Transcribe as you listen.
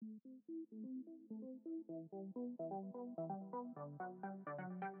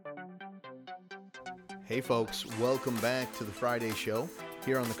Hey folks, welcome back to the Friday show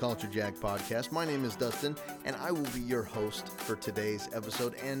here on the Culture Jack podcast. My name is Dustin and I will be your host for today's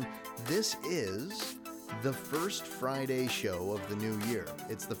episode, and this is the first Friday show of the new year.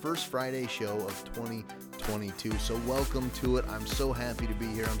 It's the first Friday show of 2022, so welcome to it. I'm so happy to be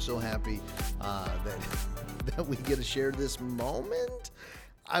here. I'm so happy that we get to share this moment.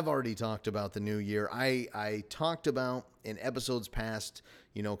 I've already talked about the new year. I talked about in episodes past,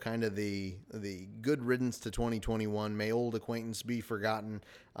 kind of the good riddance to 2021, may old acquaintance be forgotten,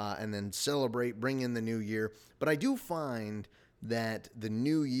 and then celebrate, bring in the new year. But I do find that the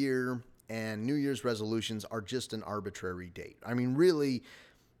new year and New Year's resolutions are just an arbitrary date. I mean, really,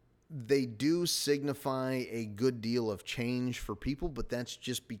 they do signify a good deal of change for people, but that's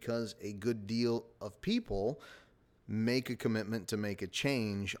just because a good deal of people make a commitment to make a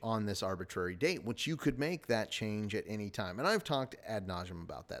change on this arbitrary date, which you could make that change at any time. And I've talked ad nauseum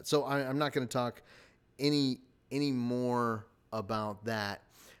about that. So I'm not going to talk any more about that.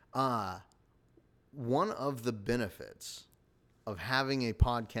 One of the benefits of having a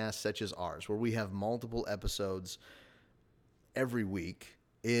podcast such as ours, where we have multiple episodes every week,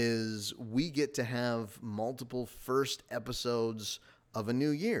 is we get to have multiple first episodes of a new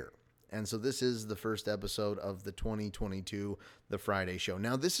year. And so this is the first episode of the 2022 The Friday Show.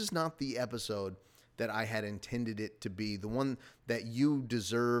 Now, this is not the episode that I had intended it to be, the one that you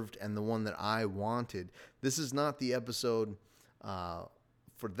deserved and the one that I wanted. This is not the episode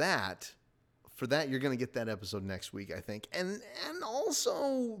for that. For that, you're going to get that episode next week, I think. And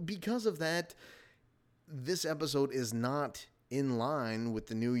also, because of that, this episode is not in line with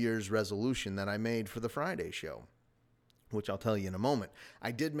the New Year's resolution that I made for the Friday show, which I'll tell you in a moment.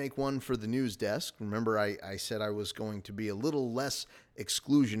 I did make one for the news desk. Remember, I said I was going to be a little less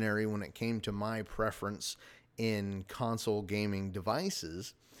exclusionary when it came to my preference in console gaming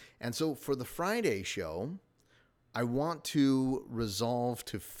devices. And so for the Friday show, I want to resolve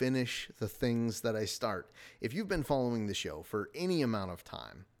to finish the things that I start. If you've been following the show for any amount of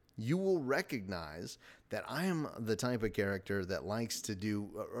time, you will recognize that I am the type of character that likes to do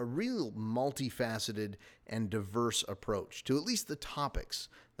a real multifaceted and diverse approach to at least the topics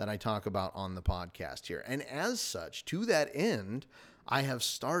that I talk about on the podcast here. And as such, to that end, I have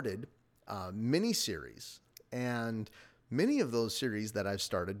started mini-series, and many of those series that I've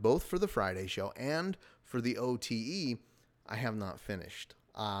started, both for the Friday show and for the OTE, I have not finished.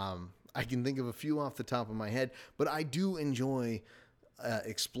 I can think of a few off the top of my head, but I do enjoy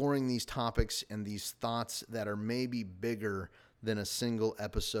exploring these topics and these thoughts that are maybe bigger than a single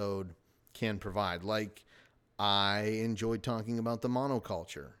episode can provide. Like, I enjoyed talking about the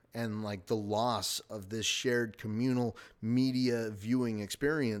monoculture and like the loss of this shared communal media viewing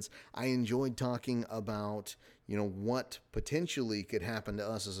experience. I enjoyed talking about, what potentially could happen to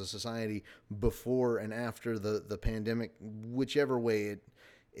us as a society before and after the pandemic, whichever way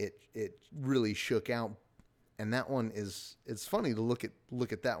it really shook out. And that one it's funny to look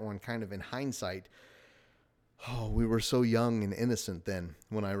at that one kind of in hindsight. Oh, we were so young and innocent then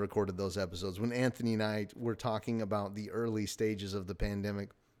when I recorded those episodes. When Anthony and I were talking about the early stages of the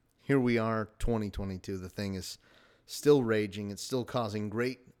pandemic, here we are, 2022. The thing is still raging. It's still causing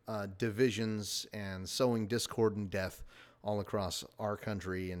great divisions and sowing discord and death all across our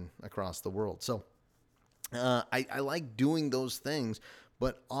country and across the world. So I like doing those things,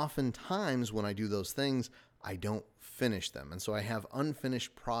 but oftentimes when I do those things, I don't finish them. And so I have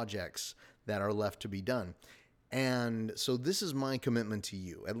unfinished projects that are left to be done. And so this is my commitment to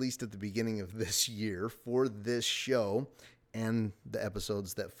you, at least at the beginning of this year, for this show and the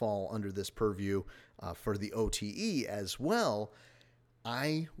episodes that fall under this purview for the OTE as well.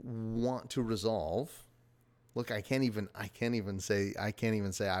 I want to resolve. Look, I can't even say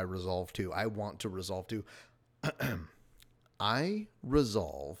I resolve to. I want to resolve to. I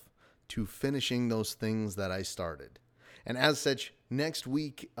resolve to finishing those things that I started. And as such, next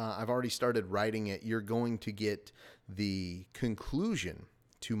week, I've already started writing it. You're going to get the conclusion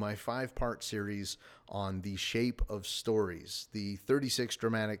to my 5-part series on the shape of stories, the 36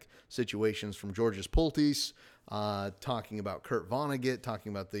 dramatic situations from Georges Pultis, talking about Kurt Vonnegut,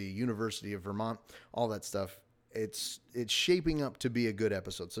 talking about the University of Vermont, all that stuff. It's shaping up to be a good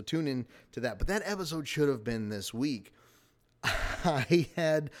episode, so tune in to that. But that episode should have been this week. I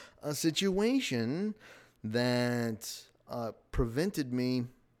had a situation that prevented me.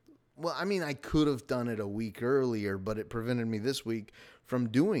 Well, I mean, I could have done it a week earlier, but it prevented me this week from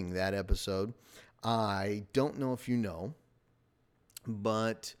doing that episode. I don't know if you know,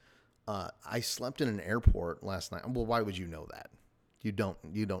 but I slept in an airport last night. Well, why would you know that? You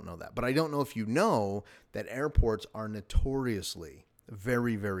don't know that. But I don't know if you know that airports are notoriously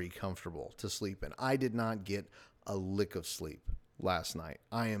very, very comfortable to sleep in. I did not get a lick of sleep last night.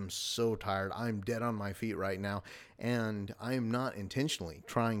 I am so tired. I'm dead on my feet right now, and I am not intentionally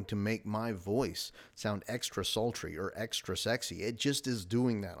trying to make my voice sound extra sultry or extra sexy. It just is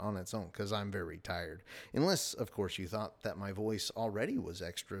doing that on its own because I'm very tired. Unless, of course, you thought that my voice already was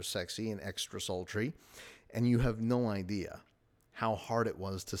extra sexy and extra sultry, and you have no idea how hard it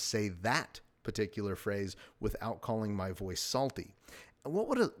was to say that particular phrase without calling my voice salty. What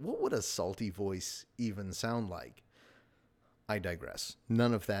would a salty voice even sound like? I digress.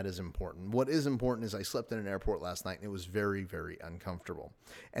 None of that is important. What is important is I slept in an airport last night and it was very, very uncomfortable.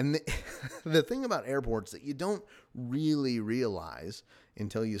 And the thing about airports that you don't really realize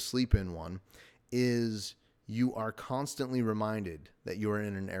until you sleep in one is you are constantly reminded that you are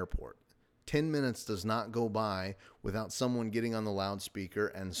in an airport. 10 minutes does not go by without someone getting on the loudspeaker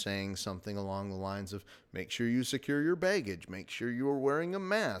and saying something along the lines of, make sure you secure your baggage, make sure you are wearing a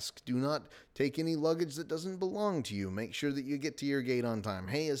mask, do not take any luggage that doesn't belong to you, make sure that you get to your gate on time.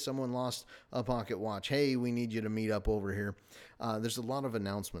 Hey, has someone lost a pocket watch? Hey, we need you to meet up over here. There's a lot of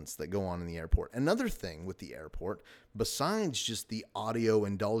announcements that go on in the airport. Another thing with the airport, besides just the audio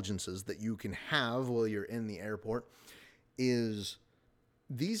indulgences that you can have while you're in the airport, is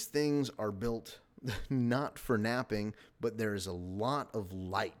these things are built not for napping, but there's a lot of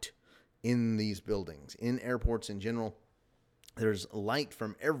light in these buildings. In airports in general, there's light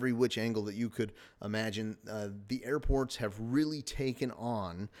from every which angle that you could imagine. The airports have really taken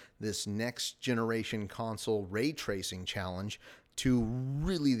on this next generation console ray tracing challenge to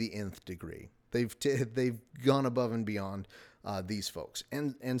really the nth degree. They've gone above and beyond these folks.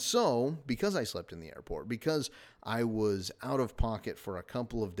 And so, because I slept in the airport, because I was out of pocket for a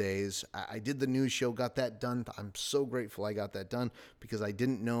couple of days, I did the news show, got that done. I'm so grateful I got that done because I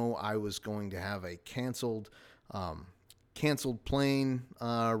didn't know I was going to have a canceled plane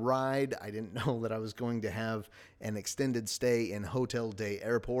ride. I didn't know that I was going to have an extended stay in Hotel Day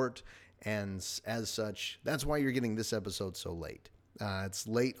Airport. And as such, that's why you're getting this episode so late. It's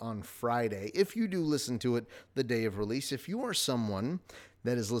late on Friday. If you do listen to it the day of release, if you are someone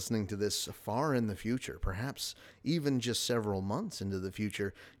that is listening to this far in the future, perhaps even just several months into the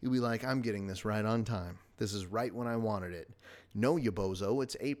future, you'll be like, I'm getting this right on time. This is right when I wanted it. No, you bozo,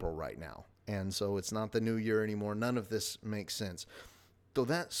 it's April right now. And so it's not the new year anymore. None of this makes sense. So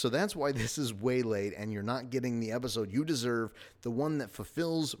that's why this is way late and you're not getting the episode you deserve, the one that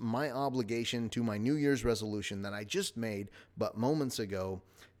fulfills my obligation to my New Year's resolution that I just made but moments ago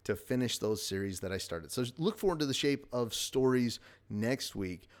to finish those series that I started. So look forward to the shape of stories next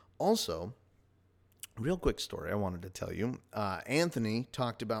week. Also, real quick story I wanted to tell you. Anthony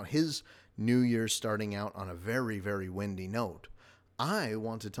talked about his New Year starting out on a very, very windy note. I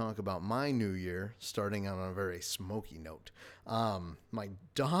want to talk about my new year starting out on a very smoky note. My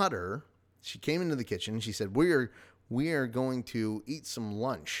daughter, she came into the kitchen. She said, we are going to eat some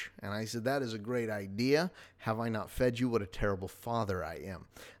lunch. And I said, that is a great idea. Have I not fed you? What a terrible father I am.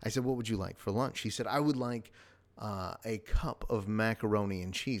 I said, what would you like for lunch? She said, I would like a cup of macaroni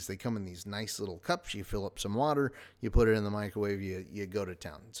and cheese. They come in these nice little cups. You fill up some water, you put it in the microwave, you go to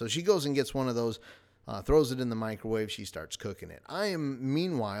town. So she goes and gets one of those. Throws it in the microwave. She starts cooking it. I am,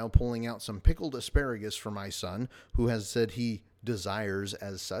 meanwhile, pulling out some pickled asparagus for my son, who has said he desires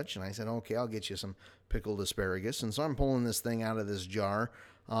as such. And I said, okay, I'll get you some pickled asparagus. And so I'm pulling this thing out of this jar.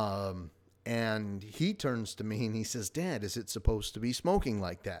 And he turns to me and he says, Dad, is it supposed to be smoking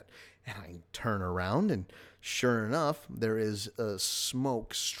like that? And I turn around and sure enough, there is a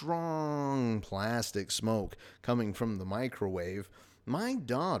smoke, strong plastic smoke coming from the microwave. My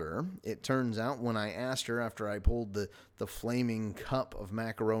daughter, it turns out, when I asked her after I pulled the flaming cup of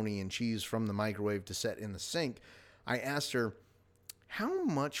macaroni and cheese from the microwave to set in the sink, I asked her, how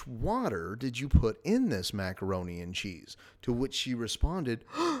much water did you put in this macaroni and cheese? To which she responded,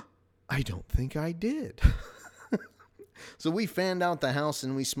 I don't think I did. So we fanned out the house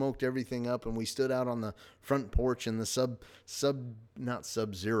and we smoked everything up and we stood out on the front porch in the not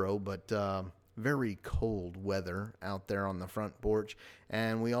sub-zero, but very cold weather out there on the front porch,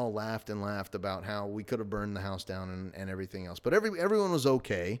 and we all laughed about how we could have burned the house down and everything else. But everyone was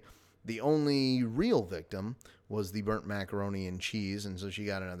okay. The only real victim was the burnt macaroni and cheese, and so she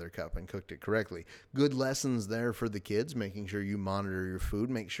got another cup and cooked it correctly. Good lessons there for the kids, making sure you monitor your food,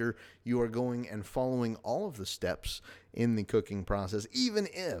 make sure you are going and following all of the steps in the cooking process, even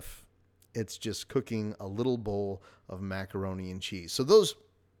if it's just cooking a little bowl of macaroni and cheese. So those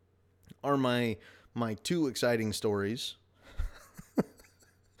are my two exciting stories.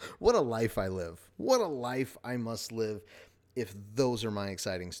 What a life I live. What a life I must live if those are my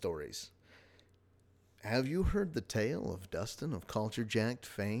exciting stories. Have you heard the tale of Dustin of Culture Jacked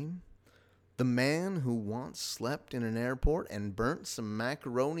fame? The man who once slept in an airport and burnt some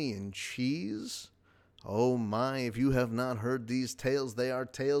macaroni and cheese? Oh my, if you have not heard these tales, they are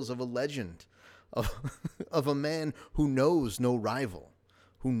tales of a legend, of, of a man who knows no rival,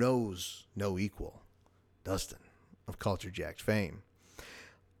 who knows no equal. Dustin of Culture Jacked fame.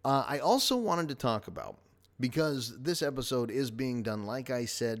 I also wanted to talk about, because this episode is being done, like I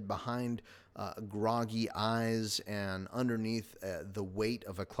said, behind groggy eyes and underneath the weight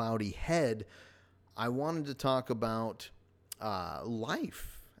of a cloudy head, I wanted to talk about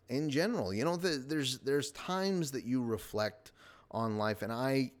life in general. You know, there's times that you reflect on life, and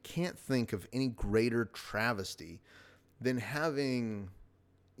I can't think of any greater travesty than having,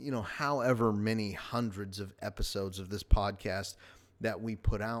 you know, however many hundreds of episodes of this podcast that we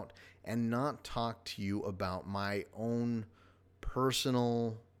put out and not talk to you about my own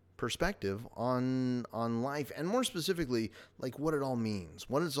personal perspective on life, and more specifically, like what it all means,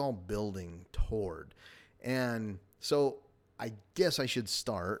 what it's all building toward. And so I guess I should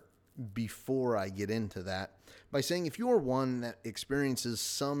start, before I get into that, by saying, if you are one that experiences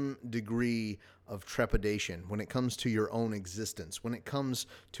some degree of trepidation when it comes to your own existence, when it comes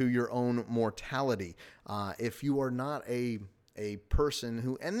to your own mortality, if you are not a person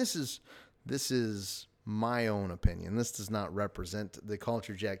who, and this is my own opinion, this does not represent the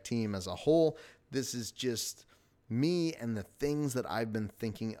Culture Jack team as a whole, this is just me and the things that I've been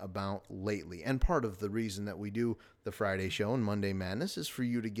thinking about lately. And part of the reason that we do the Friday show and Monday Madness is for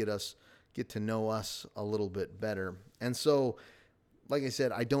you to get to know us a little bit better. And so, like I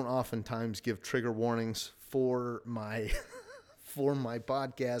said, I don't oftentimes give trigger warnings for my for my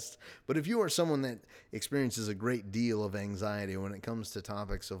podcast, but if you are someone that experiences a great deal of anxiety when it comes to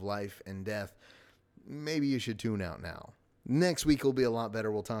topics of life and death, maybe you should tune out now. Next week will be a lot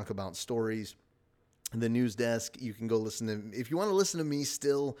better. We'll talk about stories, the news desk. You can go listen to, if you want to listen to me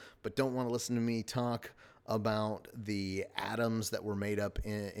still, but don't want to listen to me talk about the atoms that were made up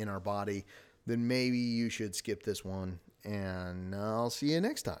in our body, then maybe you should skip this one, and I'll see you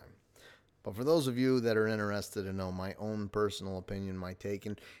next time. But for those of you that are interested to know my own personal opinion, my take,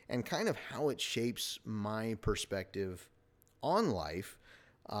 and kind of how it shapes my perspective on life,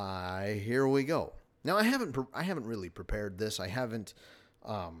 here we go. Now, I haven't really prepared this. I haven't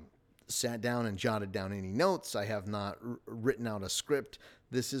sat down and jotted down any notes. I have not written out a script.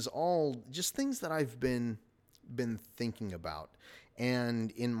 This is all just things that I've been thinking about.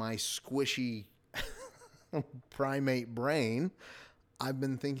 And in my squishy primate brain, I've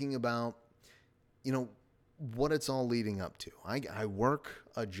been thinking about, you know, what it's all leading up to. I work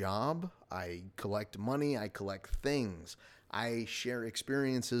a job. I collect money. I collect things. I share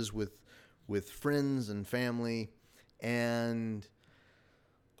experiences with friends and family. And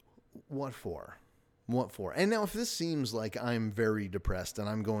what for? What for? And now, if this seems like I'm very depressed and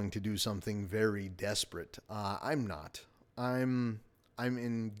I'm going to do something very desperate, I'm not. I'm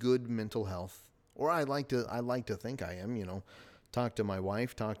in good mental health, or I like to think I am. You know, talk to my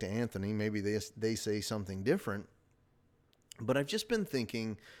wife, talk to Anthony. Maybe they say something different. But I've just been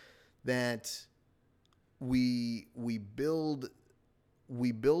thinking that we build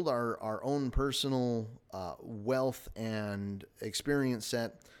our own personal wealth and experience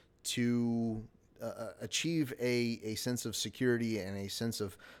set to achieve a sense of security and a sense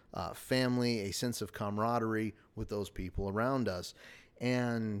of family, a sense of camaraderie with those people around us.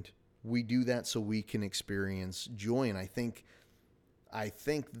 And we do that so we can experience joy. And I think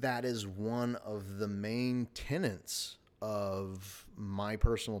that is one of the main tenets of my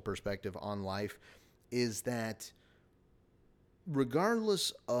personal perspective on life, is that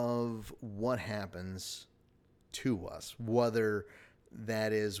regardless of what happens to us, whether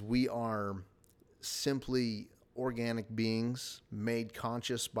that is we are simply organic beings made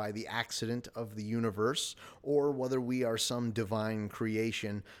conscious by the accident of the universe, or whether we are some divine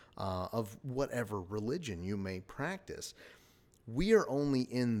creation of whatever religion you may practice, we are only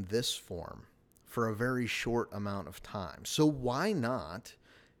in this form for a very short amount of time. So why not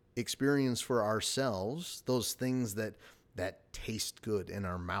experience for ourselves those things that taste good in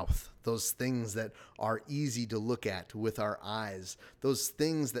our mouth, those things that are easy to look at with our eyes, those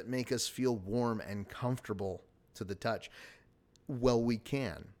things that make us feel warm and comfortable to the touch? Well, we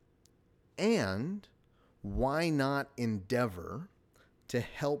can. And why not endeavor to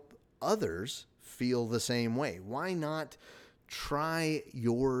help others feel the same way? Why not try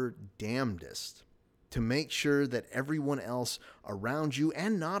your damnedest to make sure that everyone else around you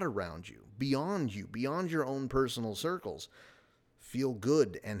and not around you, beyond your own personal circles, feel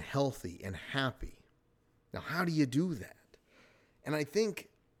good and healthy and happy? Now, how do you do that? And I think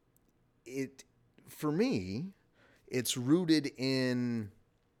for me, it's rooted in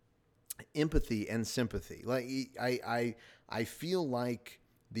empathy and sympathy. Like I feel like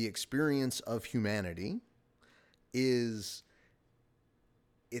the experience of humanity it's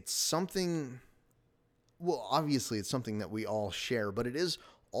something, well, obviously it's something that we all share, but it is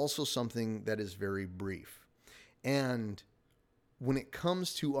also something that is very brief. And when it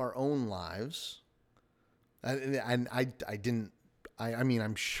comes to our own lives, I mean,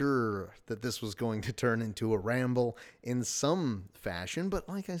 I'm sure that this was going to turn into a ramble in some fashion, but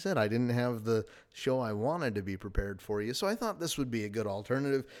like I said, I didn't have the show I wanted to be prepared for you. So I thought this would be a good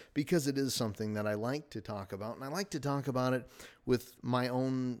alternative because it is something that I like to talk about, and I like to talk about it with my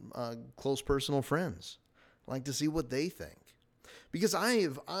own close personal friends. I like to see what they think. Because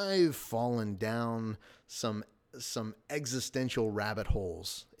I've fallen down some existential rabbit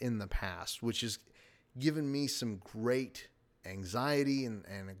holes in the past, which has given me some great anxiety and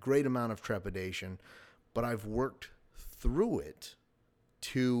a great amount of trepidation, but I've worked through it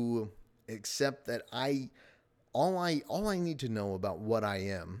to accept that all I need to know about what I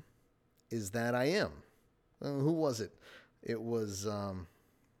am is that I am. Who was it? It was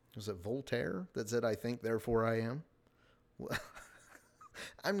it Voltaire that said, "I think, therefore I am"?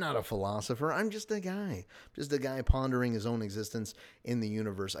 I'm not a philosopher. I'm just a guy pondering his own existence in the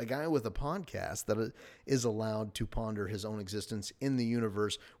universe. A guy with a podcast that is allowed to ponder his own existence in the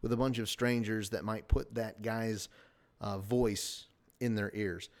universe with a bunch of strangers that might put that guy's voice in their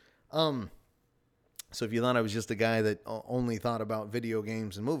ears. So if you thought I was just a guy that only thought about video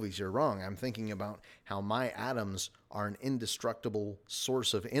games and movies, you're wrong. I'm thinking about how my atoms are an indestructible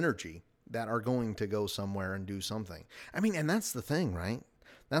source of energy that are going to go somewhere and do something. I mean, and that's the thing, right?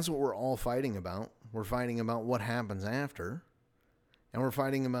 That's what we're all fighting about. We're fighting about what happens after. And we're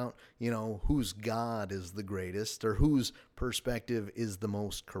fighting about, whose God is the greatest or whose perspective is the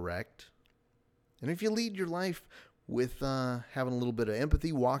most correct. And if you lead your life with having a little bit of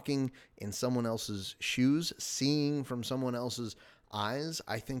empathy, walking in someone else's shoes, seeing from someone else's eyes,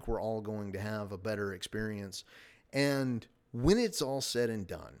 I think we're all going to have a better experience. And when it's all said and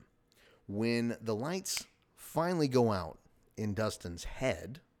done, when the lights finally go out in Dustin's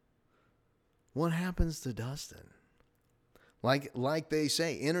head, what happens to Dustin? Like they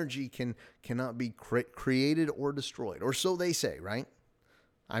say, energy cannot be created or destroyed, or so they say, right?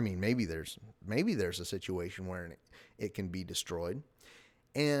 I mean, maybe there's a situation where it can be destroyed.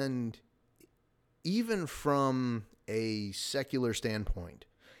 And even from a secular standpoint,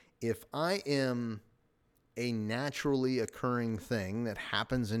 if I am a naturally occurring thing that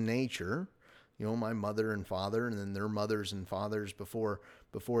happens in nature, my mother and father, and then their mothers and fathers before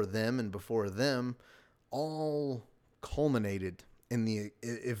them and before them, all culminated in the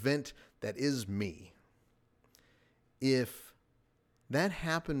event that is me. If that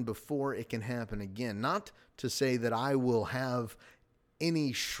happened before, it can happen again. Not to say that I will have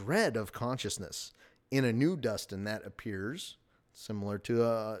any shred of consciousness in a new Dustin that appears, similar to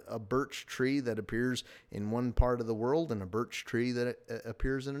a birch tree that appears in one part of the world and a birch tree that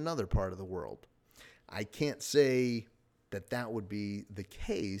appears in another part of the world. I can't say that would be the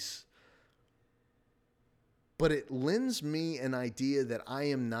case, but it lends me an idea that I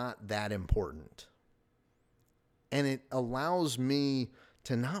am not that important. And it allows me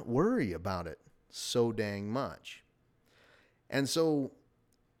to not worry about it so dang much. And so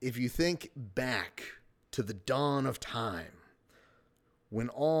if you think back to the dawn of time, when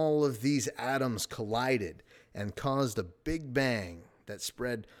all of these atoms collided and caused a big bang that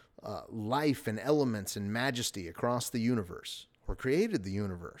spread life and elements and majesty across the universe, or created the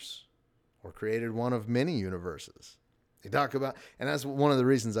universe, or created one of many universes. They talk about, and that's one of the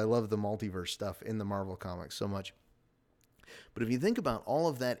reasons I love the multiverse stuff in the Marvel comics so much. But if you think about all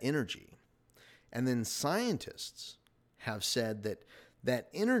of that energy, and then scientists have said that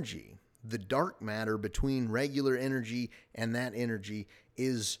energy, the dark matter between regular energy and that energy,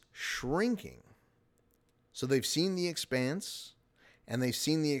 is shrinking. So they've seen the expanse, and they've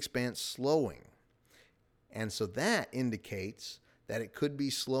seen the expanse slowing. And so that indicates that it could be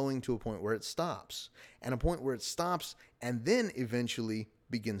slowing to a point where it stops, and a point where it stops and then eventually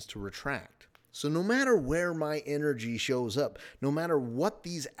begins to retract. So no matter where my energy shows up, no matter what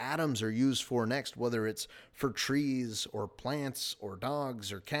these atoms are used for next, whether it's for trees or plants or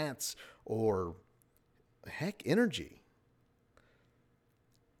dogs or cats or heck, energy,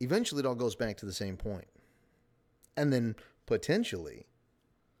 eventually it all goes back to the same point. And then potentially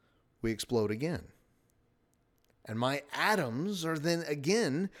we explode again. And my atoms are then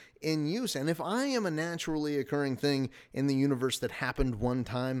again in use. And if I am a naturally occurring thing in the universe that happened one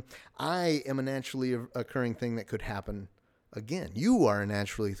time, I am a naturally occurring thing that could happen again. You are a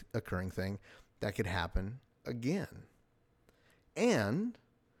naturally occurring thing that could happen again. And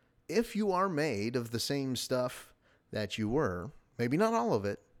if you are made of the same stuff that you were, maybe not all of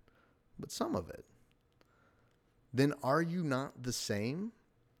it, but some of it, then are you not the same?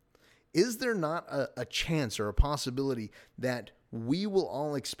 Is there not a chance or a possibility that we will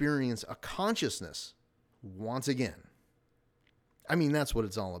all experience a consciousness once again? I mean, that's what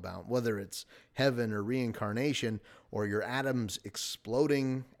it's all about, whether it's heaven or reincarnation or your atoms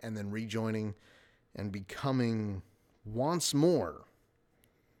exploding and then rejoining and becoming once more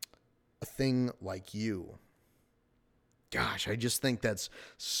a thing like you. Gosh, I just think that's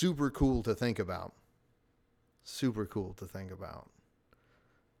super cool to think about. Super cool to think about.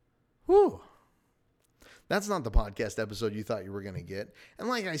 Whew. That's not the podcast episode you thought you were going to get. And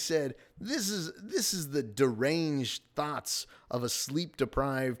like I said, this is the deranged thoughts of a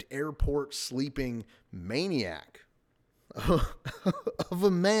sleep-deprived, airport sleeping maniac. Of a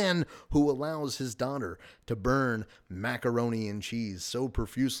man who allows his daughter to burn macaroni and cheese so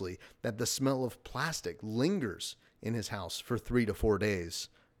profusely that the smell of plastic lingers in his house for 3 to 4 days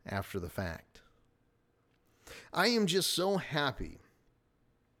after the fact. I am just so happy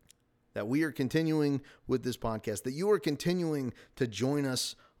that we are continuing with this podcast, that you are continuing to join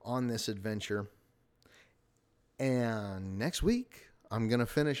us on this adventure. And next week, I'm going to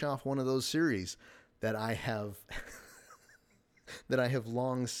finish off one of those series that I have that I have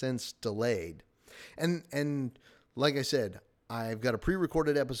long since delayed. And like I said, I've got a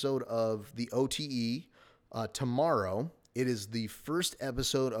pre-recorded episode of the OTE tomorrow. It is the first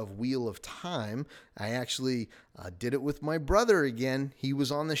episode of Wheel of Time. I actually did it with my brother again. He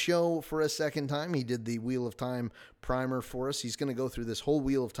was on the show for a second time. He did the Wheel of Time primer for us. He's going to go through this whole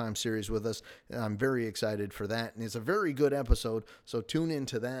Wheel of Time series with us. And I'm very excited for that. And it's a very good episode, so tune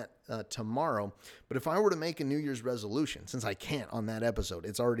into that tomorrow. But if I were to make a New Year's resolution, since I can't on that episode,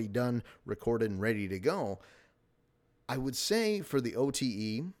 it's already done, recorded, and ready to go, I would say for the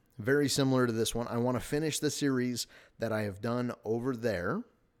OTE, very similar to this one, I want to finish the series that I have done over there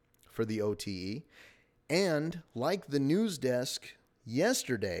for the OTE. And like the news desk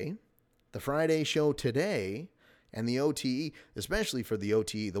yesterday, the Friday show today, and the OTE, especially for the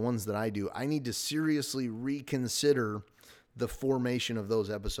OTE, the ones that I do, I need to seriously reconsider the formation of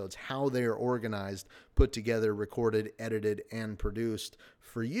those episodes, how they are organized, put together, recorded, edited, and produced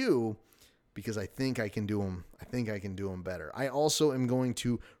for you, because I think I can do them. I think I can do them better. I also am going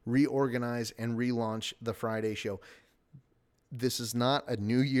to reorganize and relaunch the Friday show. This is not a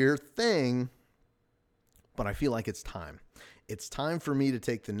New Year thing, but I feel like it's time. It's time for me to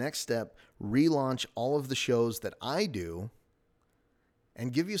take the next step, relaunch all of the shows that I do,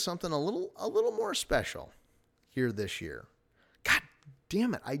 and give you something a little more special here this year. God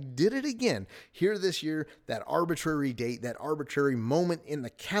damn it, I did it again. Here this year, that arbitrary date, that arbitrary moment in the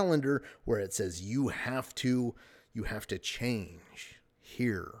calendar where it says you have to change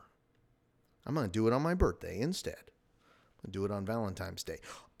here. I'm going to do it on my birthday instead. I'm going to do it on Valentine's Day.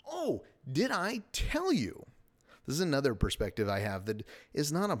 Oh, did I tell you? This is another perspective I have that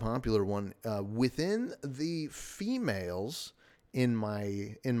is not a popular one within the females in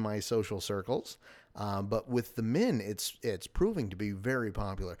my social circles. But with the men, it's proving to be very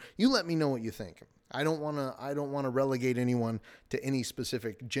popular. You let me know what you think. I don't want to relegate anyone to any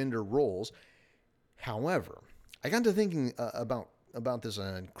specific gender roles. However, I got to thinking about this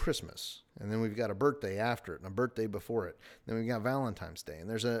on Christmas, and then we've got a birthday after it and a birthday before it. Then we've got Valentine's Day, and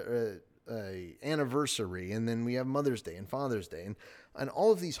there's a anniversary, and then we have Mother's Day and Father's Day, and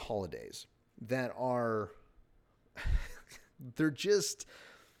all of these holidays that are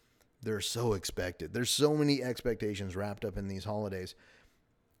they're so expected. There's so many expectations wrapped up in these holidays.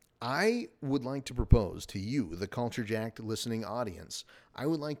 I would like to propose to you, the Culture Jacked listening audience, I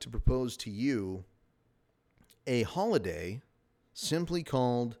would like to propose to you a holiday simply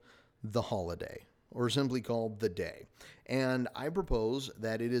called the holiday, or simply called the day. And I propose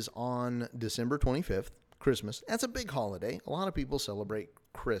that it is on December 25th, Christmas. That's a big holiday. A lot of people celebrate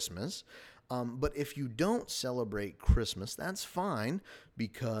Christmas. But if you don't celebrate Christmas, that's fine,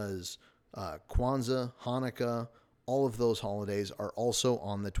 because Kwanzaa, Hanukkah, all of those holidays are also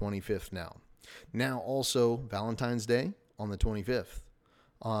on the 25th now. Now also Valentine's Day on the 25th.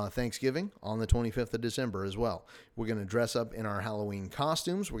 Thanksgiving on the 25th of December as well. We're going to dress up in our Halloween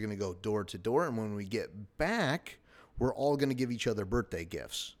costumes. We're going to go door to door. And when we get back, we're all going to give each other birthday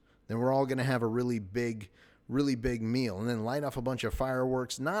gifts. Then we're all going to have a really big meal, and then light off a bunch of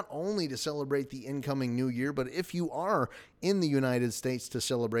fireworks, not only to celebrate the incoming new year, but if you are in the United States, to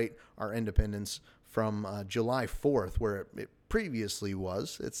celebrate our independence from July 4th, where it previously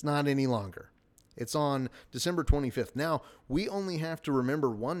was. It's not any longer. It's on December 25th. Now, we only have to remember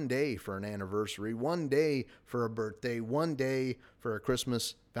one day for an anniversary, one day for a birthday, one day for a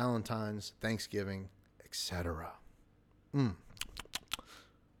Christmas, Valentine's, Thanksgiving, etc.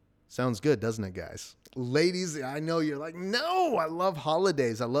 Sounds good, doesn't it, guys? Ladies, I know you're like, no, I love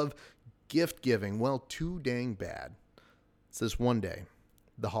holidays. I love gift giving. Well, too dang bad. It's this one day,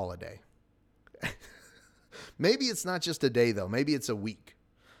 the holiday. Maybe it's not just a day, though. Maybe it's a week.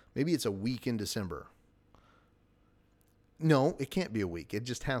 Maybe it's a week in December. No, it can't be a week. It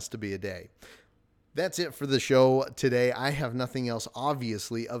just has to be a day. That's it for the show today. I have nothing else,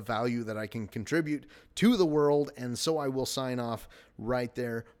 obviously, of value that I can contribute to the world, and so I will sign off right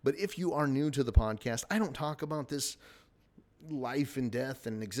there. But if you are new to the podcast, I don't talk about this life and death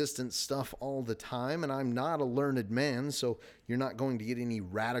and existence stuff all the time, and I'm not a learned man, so you're not going to get any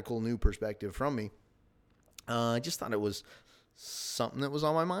radical new perspective from me. I just thought it was something that was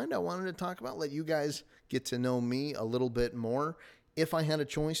on my mind. I wanted to talk about, let you guys get to know me a little bit more. If I had a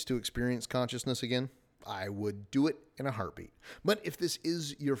choice to experience consciousness again, I would do it in a heartbeat. But if this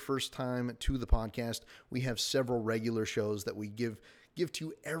is your first time to the podcast, we have several regular shows that we give to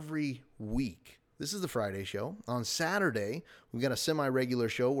you every week. This is the Friday show. On Saturday, we've got a semi-regular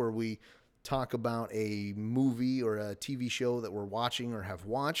show where we talk about a movie or a TV show that we're watching or have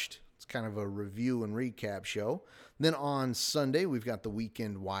watched. It's kind of a review and recap show. Then on Sunday, we've got the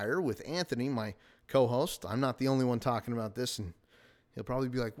Weekend Wire with Anthony, my co-host. I'm not the only one talking about this, and he'll probably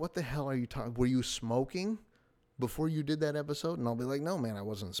be like, what the hell are you talking? Were you smoking before you did that episode? And I'll be like, no, man, I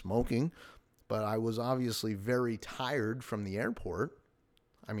wasn't smoking, but I was obviously very tired from the airport.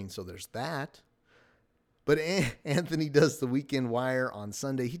 I mean, so there's that. But Anthony does the Weekend Wire on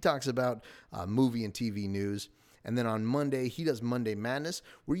Sunday. He talks about movie and TV news. And then on Monday, he does Monday Madness,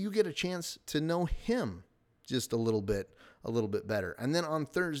 where you get a chance to know him just a little bit better. And then on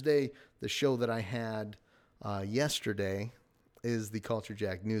Thursday, the show that I had yesterday is the Culture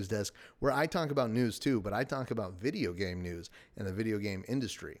Jack News Desk, where I talk about news too, but I talk about video game news and the video game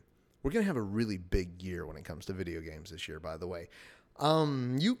industry. We're going to have a really big year when it comes to video games this year, by the way.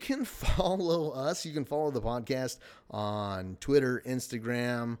 You can follow us. You can follow the podcast on Twitter,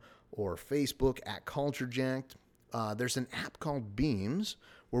 Instagram, or Facebook at Culture Jack. There's an app called Beams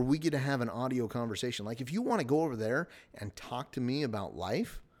where we get to have an audio conversation. Like if you want to go over there and talk to me about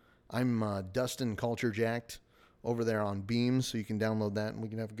life, I'm Dustin Culture Jacked over there on Beams, so you can download that and we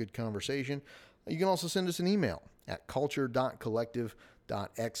can have a good conversation. You can also send us an email at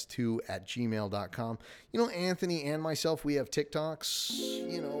culture.collective.x2@gmail.com. You know, Anthony and myself, we have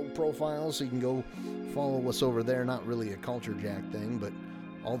TikToks, profiles, so you can go follow us over there. Not really a Culture Jack thing, but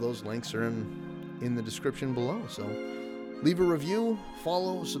all those links are in the description below. So leave a review,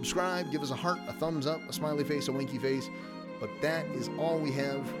 follow, subscribe, give us a heart, a thumbs up, a smiley face, a winky face. But that is all we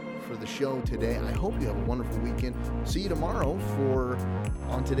have for the show today. I hope you have a wonderful weekend. See you tomorrow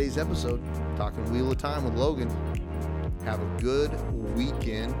on today's episode, Talking Wheel of Time with Logan. Have a good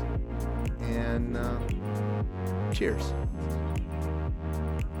weekend, and cheers.